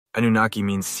Anunnaki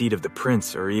means seed of the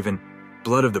prince, or even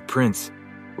blood of the prince,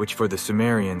 which for the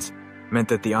Sumerians meant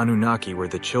that the Anunnaki were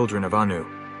the children of Anu,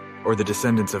 or the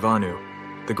descendants of Anu,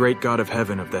 the great god of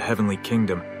heaven, of the heavenly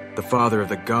kingdom, the father of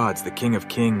the gods, the king of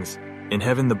kings. In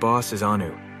heaven the boss is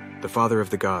Anu, the father of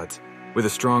the gods. With a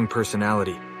strong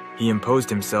personality, he imposed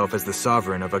himself as the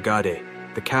sovereign of Agade,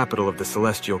 the capital of the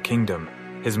celestial kingdom.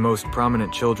 His most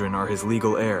prominent children are his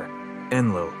legal heir,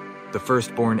 Enlil, the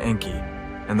firstborn Enki,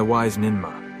 and the wise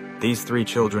Ninma. These three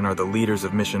children are the leaders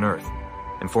of Mission Earth,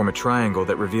 and form a triangle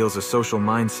that reveals a social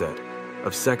mindset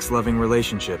of sex-loving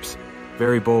relationships,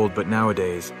 very bold but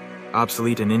nowadays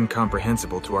obsolete and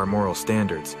incomprehensible to our moral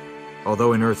standards.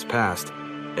 Although in Earth's past,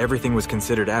 everything was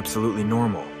considered absolutely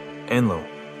normal, Enlil,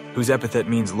 whose epithet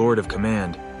means Lord of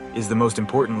Command, is the most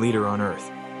important leader on Earth.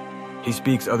 He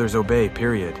speaks, others obey,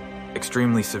 period.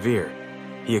 Extremely severe.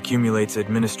 He accumulates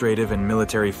administrative and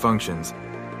military functions,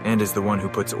 and is the one who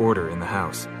puts order in the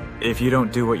house. If you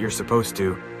don't do what you're supposed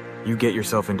to, you get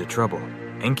yourself into trouble.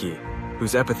 Enki,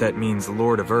 whose epithet means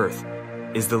Lord of Earth,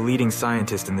 is the leading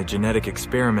scientist in the genetic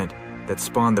experiment that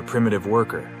spawned the primitive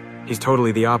worker. He's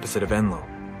totally the opposite of Enlil.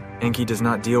 Enki does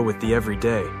not deal with the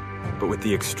everyday, but with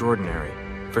the extraordinary.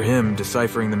 For him,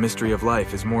 deciphering the mystery of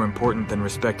life is more important than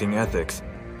respecting ethics,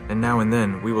 and now and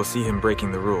then we will see him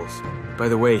breaking the rules. By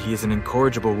the way, he is an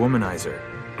incorrigible womanizer.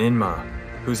 Ninma,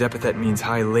 whose epithet means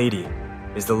High Lady,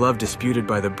 is the love disputed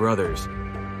by the brothers,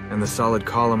 and the solid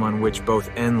column on which both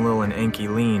Enlil and Enki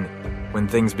lean when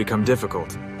things become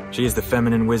difficult. She is the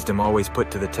feminine wisdom always put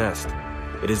to the test.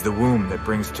 It is the womb that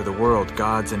brings to the world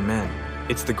gods and men.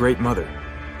 It's the Great Mother.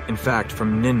 In fact,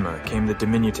 from Ninma came the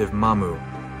diminutive Mamu,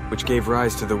 which gave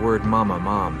rise to the word Mama,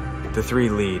 Mom. The three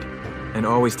lead, and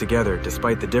always together,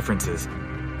 despite the differences,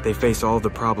 they face all the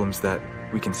problems that,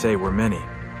 we can say, were many,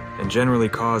 and generally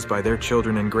caused by their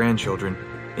children and grandchildren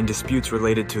in disputes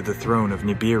related to the throne of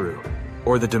Nibiru,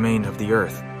 or the domain of the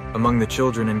earth. Among the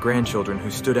children and grandchildren who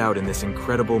stood out in this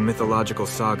incredible mythological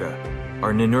saga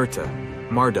are Ninurta,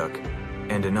 Marduk,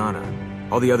 and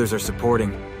Inanna. All the others are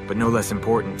supporting, but no less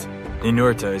important.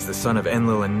 Ninurta is the son of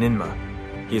Enlil and Ninma.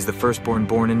 He is the firstborn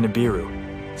born in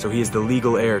Nibiru, so he is the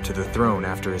legal heir to the throne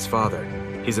after his father.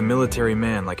 He's a military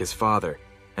man like his father,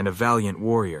 and a valiant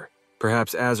warrior,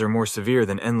 perhaps as or more severe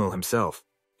than Enlil himself.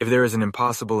 If there is an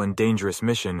impossible and dangerous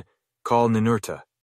mission, call Ninurta.